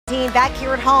back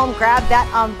here at home, grab that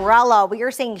umbrella. We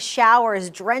are seeing showers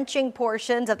drenching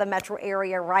portions of the metro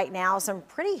area right now. Some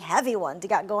pretty heavy ones you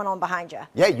got going on behind you.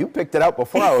 Yeah, you picked it up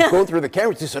before I was going through the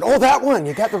cameras. You said, oh, that one,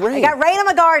 you got the rain. I got rain in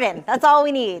my garden. That's all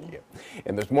we need. Yeah.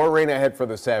 And there's more rain ahead for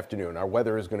this afternoon. Our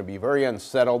weather is going to be very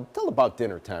unsettled till about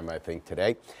dinner time, I think,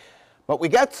 today. But we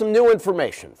got some new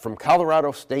information from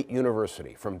Colorado State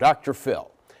University, from Dr.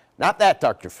 Phil. Not that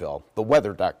Dr. Phil, the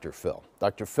weather Dr. Phil.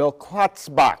 Dr. Phil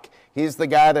Klotzbach. He's the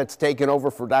guy that's taken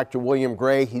over for Dr. William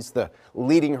Gray. He's the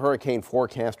leading hurricane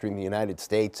forecaster in the United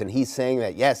States, and he's saying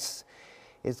that, yes,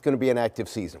 it's going to be an active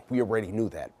season. We already knew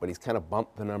that, but he's kind of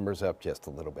bumped the numbers up just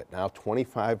a little bit. Now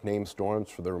 25 named storms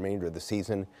for the remainder of the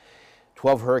season,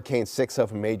 12 hurricanes, 6 of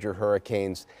them major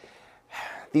hurricanes.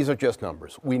 These are just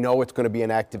numbers. We know it's going to be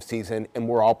an active season, and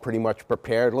we're all pretty much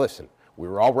prepared. Listen, we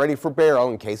were all ready for Beryl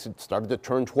in case it started to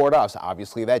turn toward us.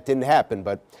 Obviously, that didn't happen,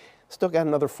 but still got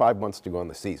another 5 months to go in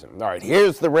the season. All right,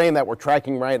 here's the rain that we're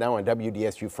tracking right now on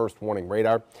WDSU First Warning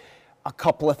Radar. A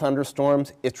couple of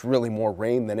thunderstorms. It's really more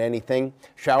rain than anything.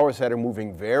 Showers that are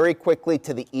moving very quickly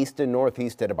to the east and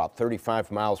northeast at about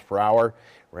 35 miles per hour.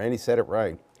 Randy said it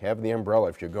right. Have the umbrella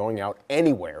if you're going out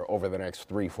anywhere over the next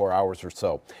 3-4 hours or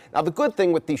so. Now, the good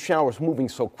thing with these showers moving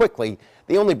so quickly,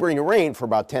 they only bring a rain for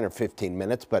about 10 or 15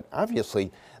 minutes, but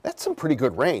obviously that's some pretty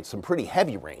good rain, some pretty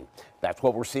heavy rain. That's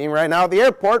what we're seeing right now at the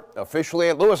airport, officially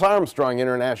at Louis Armstrong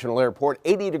International Airport.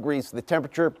 80 degrees the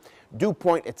temperature, dew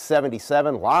point at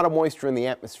 77, a lot of moisture in the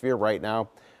atmosphere right now.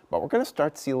 But we're going to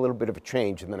start to see a little bit of a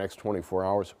change in the next 24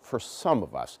 hours for some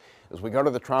of us. As we go to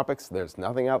the tropics, there's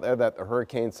nothing out there that the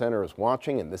Hurricane Center is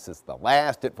watching, and this is the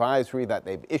last advisory that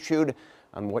they've issued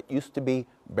on what used to be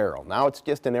Beryl. Now it's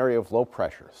just an area of low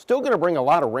pressure. Still going to bring a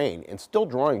lot of rain and still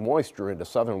drawing moisture into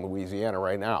southern Louisiana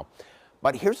right now.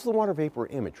 But here's the water vapor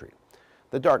imagery.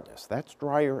 The darkness, that's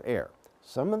drier air.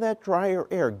 Some of that drier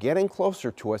air getting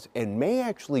closer to us and may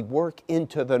actually work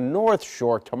into the North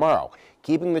Shore tomorrow,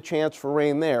 keeping the chance for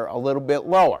rain there a little bit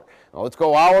lower. Now let's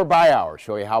go hour by hour,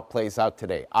 show you how it plays out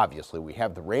today. Obviously, we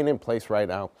have the rain in place right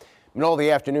now. Middle of the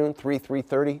afternoon,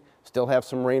 3:30, still have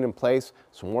some rain in place.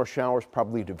 Some more showers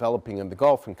probably developing in the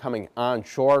Gulf and coming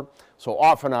onshore. So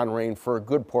off and on rain for a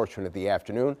good portion of the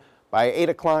afternoon. By 8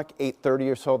 o'clock, 8:30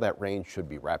 or so, that rain should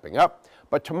be wrapping up.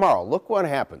 But tomorrow, look what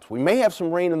happens. We may have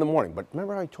some rain in the morning, but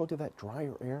remember I told you that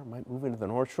drier air might move into the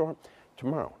North Shore?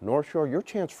 Tomorrow, North Shore, your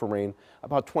chance for rain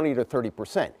about 20 to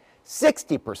 30%.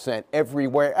 60%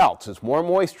 everywhere else as more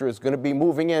moisture is going to be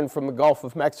moving in from the Gulf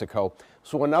of Mexico.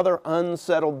 So another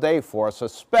unsettled day for us,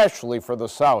 especially for the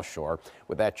South Shore,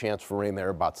 with that chance for rain there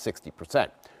about 60%.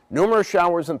 Numerous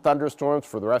showers and thunderstorms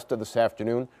for the rest of this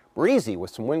afternoon. Breezy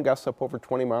with some wind gusts up over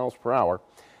 20 miles per hour.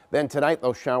 Then tonight,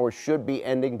 those showers should be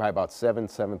ending by about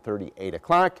 7:30, 8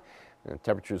 o'clock. And the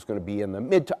temperature is going to be in the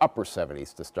mid to upper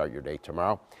 70s to start your day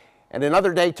tomorrow. And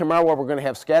another day tomorrow where we're going to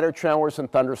have scattered showers and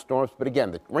thunderstorms. But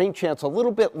again, the rain chance a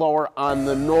little bit lower on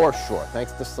the North Shore,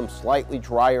 thanks to some slightly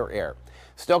drier air.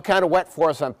 Still kind of wet for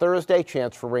us on Thursday.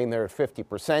 Chance for rain there at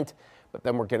 50%. But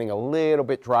then we're getting a little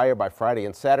bit drier by Friday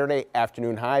and Saturday.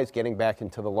 Afternoon highs getting back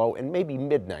into the low and maybe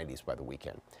mid-90s by the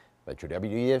weekend. That's your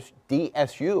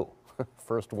WDSU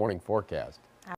First Warning Forecast.